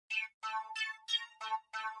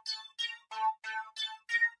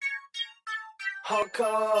Hong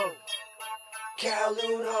Kong,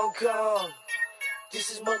 Kowloon, Hong Kong.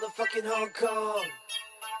 This is motherfucking Hong Kong.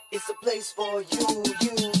 It's a place for you.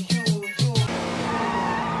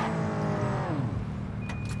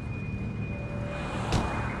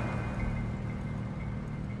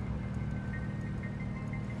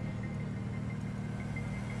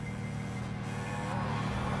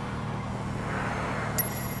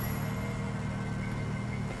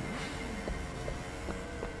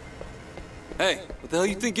 Hey, what the hell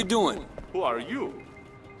you think you're doing? Who are you?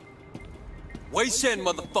 Wei Shen,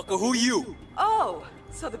 motherfucker, who you? Oh,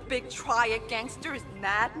 so the big triad gangster is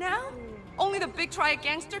mad now? Only the big triad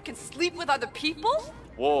gangster can sleep with other people?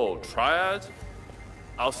 Whoa, triad?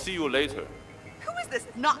 I'll see you later. Who is this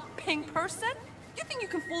not pink person? You think you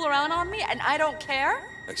can fool around on me and I don't care?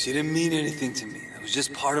 Like, she didn't mean anything to me. That was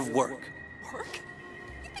just part of work. Work?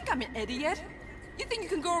 You think I'm an idiot? You think you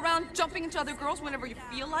can go around jumping into other girls whenever you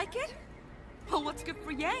feel like it? Well, what's good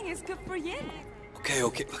for Yang is good for Yin. Okay.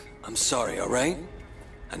 I'm sorry, all right?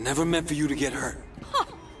 I never meant for you to get hurt. Huh.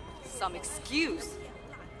 Some excuse.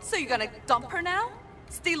 So you're gonna dump her now?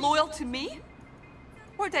 Stay loyal to me?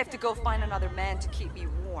 Or do I have to go find another man to keep me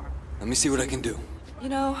warm? Let me see what I can do. You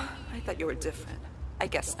know, I thought you were different. I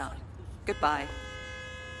guess not. Goodbye.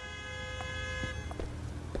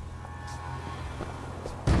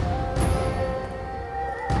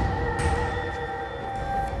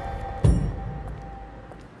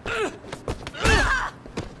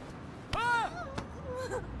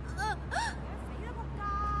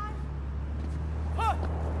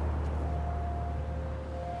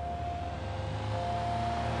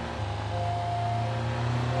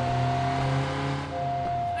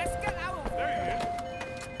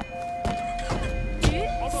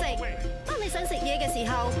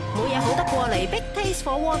 Big Taste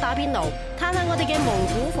火鍋打邊爐，嘆下我哋嘅蒙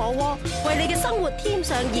古火鍋，為你嘅生活添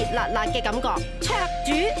上熱辣辣嘅感覺。灼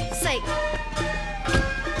煮食。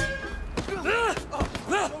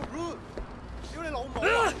屌你老母！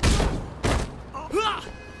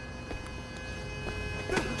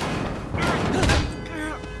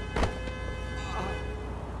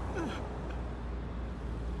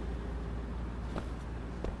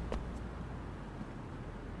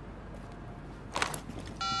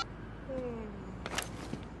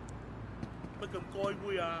乜咁該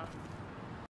妹啊？